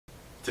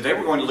Today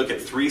we're going to look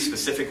at 3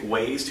 specific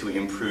ways to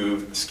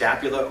improve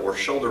scapula or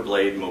shoulder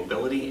blade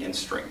mobility and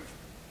strength.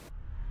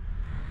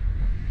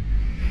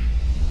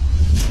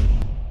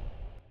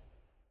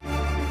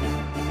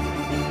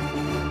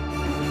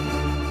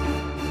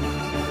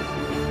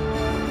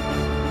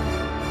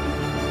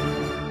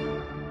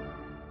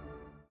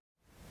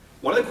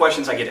 One of the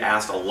questions I get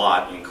asked a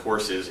lot in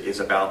courses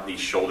is about the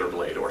shoulder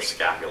blade or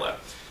scapula.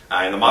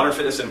 In the modern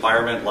fitness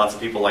environment, lots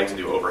of people like to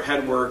do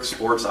overhead work.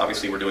 Sports,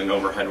 obviously, we're doing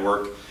overhead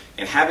work.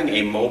 And having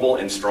a mobile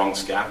and strong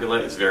scapula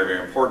is very,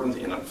 very important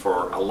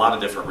for a lot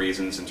of different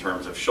reasons in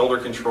terms of shoulder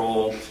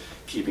control,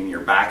 keeping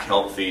your back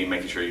healthy,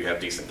 making sure you have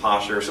decent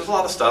posture. So there's a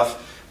lot of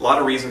stuff, a lot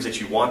of reasons that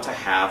you want to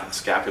have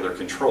scapular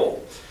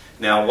control.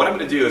 Now, what I'm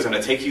going to do is I'm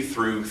going to take you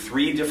through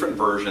 3 different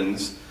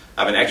versions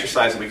of an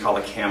exercise that we call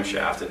a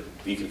camshaft.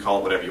 You can call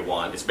it whatever you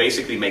want. It's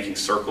basically making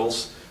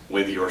circles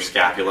with your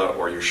scapula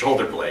or your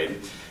shoulder blade.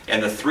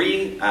 And the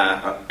 3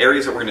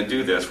 areas that we're going to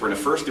do this, we're going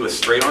to first do a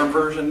straight arm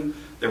version,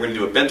 then we're going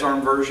to do a bent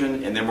arm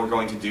version, and then we're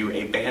going to do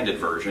a banded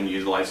version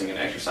utilizing an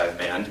exercise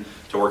band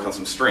to work on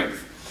some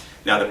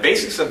strength. Now the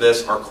basics of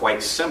this are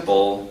quite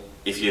simple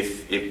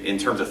in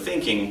terms of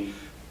thinking.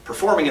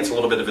 Performing it's a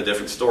little bit of a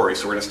different story.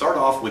 So we're going to start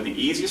off with the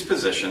easiest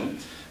position,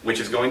 which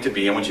is going to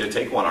be, I want you to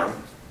take one arm,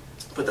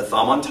 put the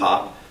thumb on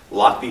top,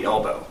 lock the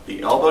elbow.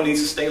 The elbow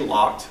needs to stay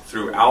locked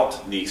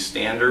throughout the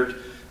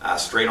standard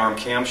straight arm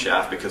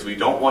camshaft because we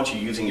don't want you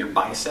using your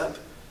bicep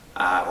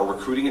or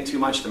recruiting it too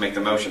much to make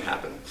the motion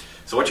happen.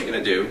 So what you're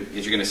going to do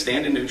is you're going to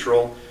stand in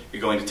neutral.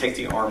 You're going to take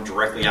the arm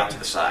directly out to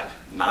the side.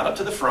 Not up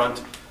to the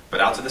front,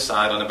 but out to the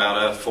side on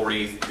about a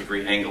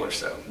 40-degree angle or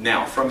so.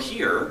 Now from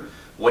here,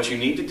 what you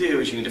need to do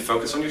is you need to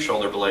focus on your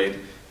shoulder blade,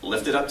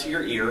 lift it up to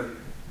your ear,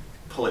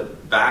 pull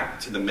it back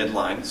to the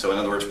midline. So in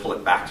other words, pull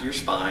it back to your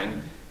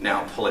spine.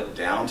 Now pull it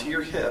down to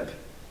your hip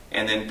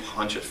and then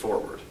punch it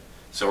forward.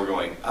 So we're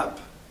going up,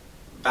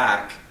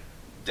 back,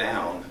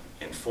 down,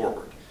 and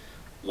forward.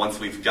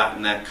 Once we've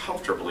gotten that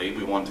comfortably,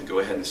 we want to go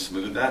ahead and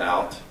smooth that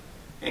out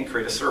and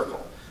create a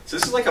circle. So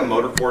this is like a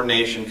motor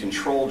coordination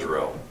control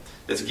drill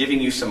that's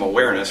giving you some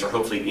awareness, or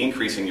hopefully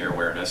increasing your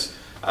awareness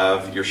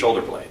of your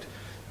shoulder blade.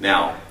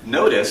 Now,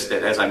 notice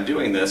that as I'm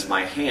doing this,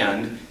 my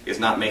hand is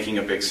not making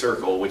a big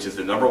circle, which is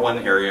the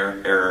 #1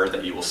 error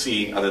that you will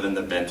see other than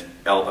the bent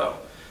elbow.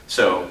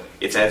 So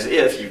it's as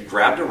if you've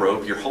grabbed a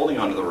rope, you're holding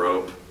onto the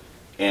rope,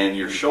 and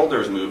your shoulder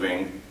is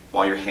moving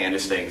while your hand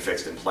is staying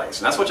fixed in place.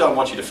 And that's what I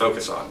want you to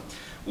focus on.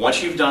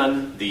 Once you've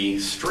done the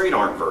straight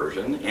arm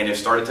version and have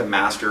started to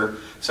master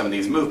some of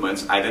these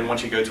movements, I then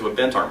want you to go to a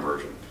bent arm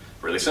version.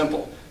 Really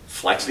simple.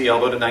 Flex the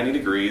elbow to 90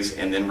 degrees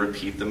and then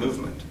repeat the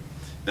movement.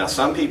 Now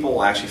some people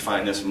will actually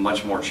find this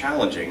much more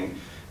challenging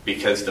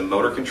because the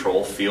motor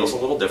control feels a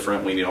little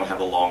different when you don't have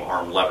the long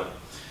arm lever.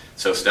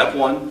 So step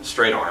 1,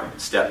 straight arm.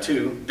 Step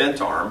 2,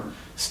 bent arm.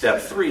 Step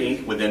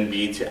 3 would then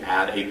be to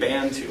add a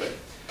band to it.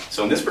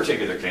 So in this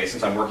particular case,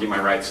 since I'm working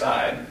my right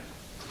side,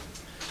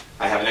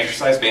 I have an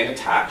exercise band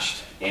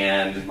attached,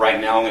 and right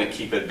now I'm going to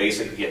keep it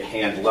basically at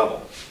hand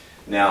level.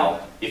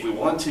 Now, if we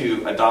want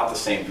to adopt the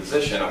same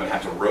position, I'm going to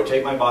have to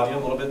rotate my body a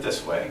little bit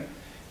this way,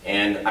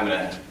 and I'm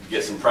going to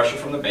get some pressure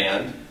from the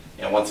band,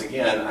 and once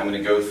again, I'm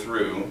going to go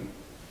through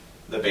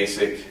the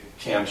basic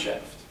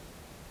camshaft.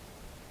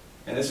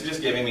 And this is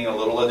just giving me a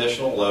little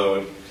additional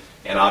load,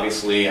 and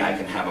obviously I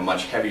can have a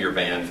much heavier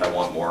band if I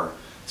want more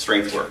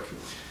strength work.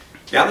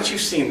 Now that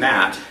you've seen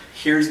that,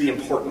 here's the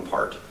important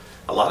part.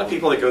 A lot of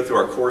people that go through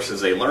our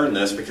courses, they learn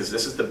this because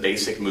this is the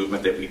basic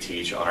movement that we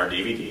teach on our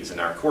DVDs and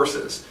our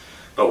courses.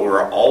 But what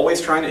we're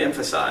always trying to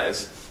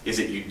emphasize is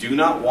that you do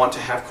not want to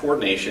have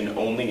coordination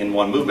only in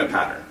one movement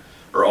pattern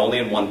or only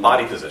in one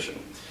body position.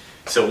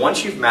 So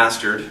once you've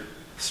mastered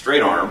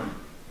straight arm,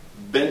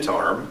 bent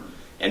arm,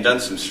 and done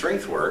some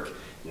strength work,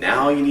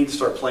 now you need to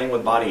start playing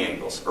with body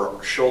angles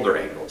or shoulder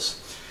angles.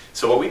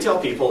 So what we tell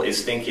people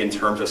is think in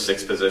terms of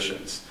 6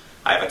 positions.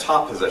 I have a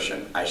top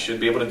position. I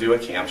should be able to do a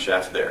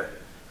camshaft there.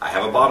 I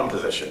have a bottom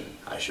position.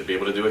 I should be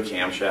able to do a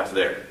camshaft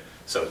there.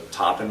 So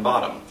top and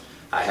bottom.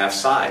 I have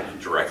side,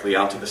 directly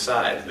out to the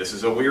side. This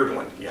is a weird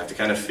one. You have to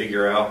kind of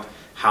figure out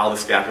how the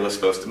scapula is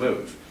supposed to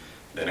move.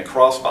 Then a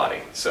cross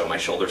body. So my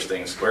shoulder's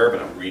staying square,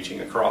 but I'm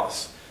reaching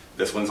across.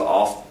 This one's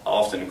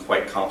often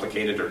quite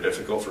complicated or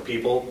difficult for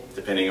people,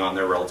 depending on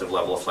their relative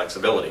level of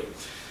flexibility.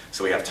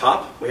 So we have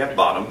top, we have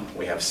bottom,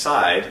 we have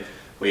side,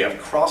 we have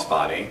cross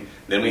body,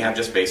 then we have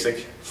just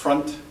basic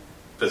front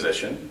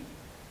position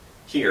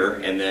here,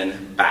 and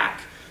then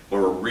back,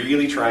 where we're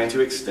really trying to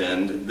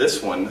extend.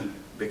 This one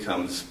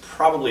becomes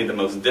probably the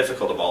most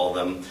difficult of all of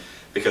them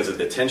because of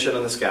the tension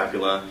on the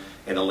scapula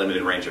and a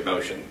limited range of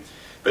motion.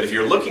 But if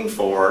you're looking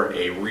for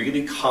a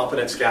really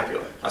competent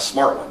scapula, a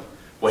smart one,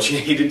 what you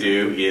need to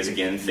do is,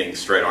 again, think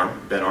straight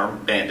arm,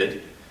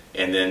 banded,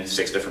 and then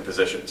 6 different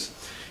positions.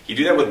 You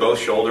do that with both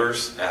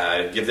shoulders.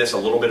 Give this a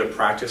little bit of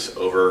practice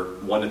over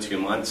 1 to 2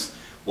 months.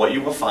 What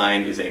you will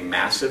find is a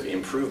massive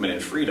improvement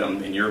in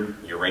freedom in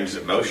your ranges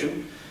of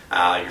motion,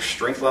 your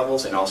strength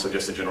levels, and also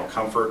just the general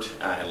comfort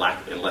and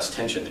less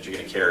tension that you're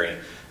going to carry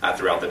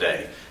throughout the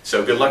day.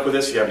 So good luck with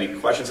this. If you have any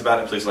questions about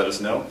it, please let us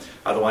know.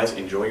 Otherwise,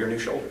 enjoy your new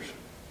shoulders.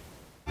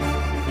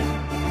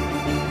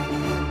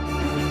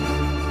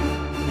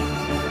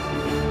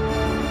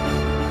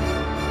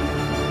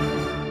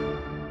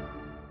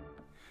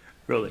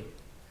 Rolling.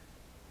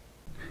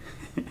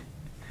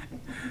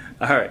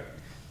 All right,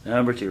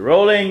 number 2,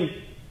 rolling.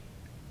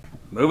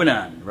 Moving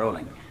on,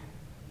 rolling.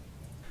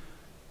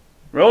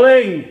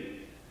 Rolling.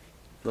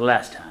 The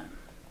last time.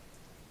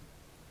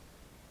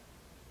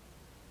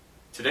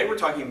 Today we're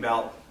talking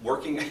about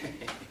working. I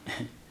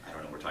don't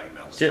know what we're talking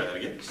about. Let's try that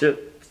again.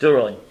 Still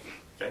rolling.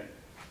 Okay.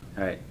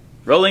 All right,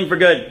 rolling for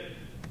good.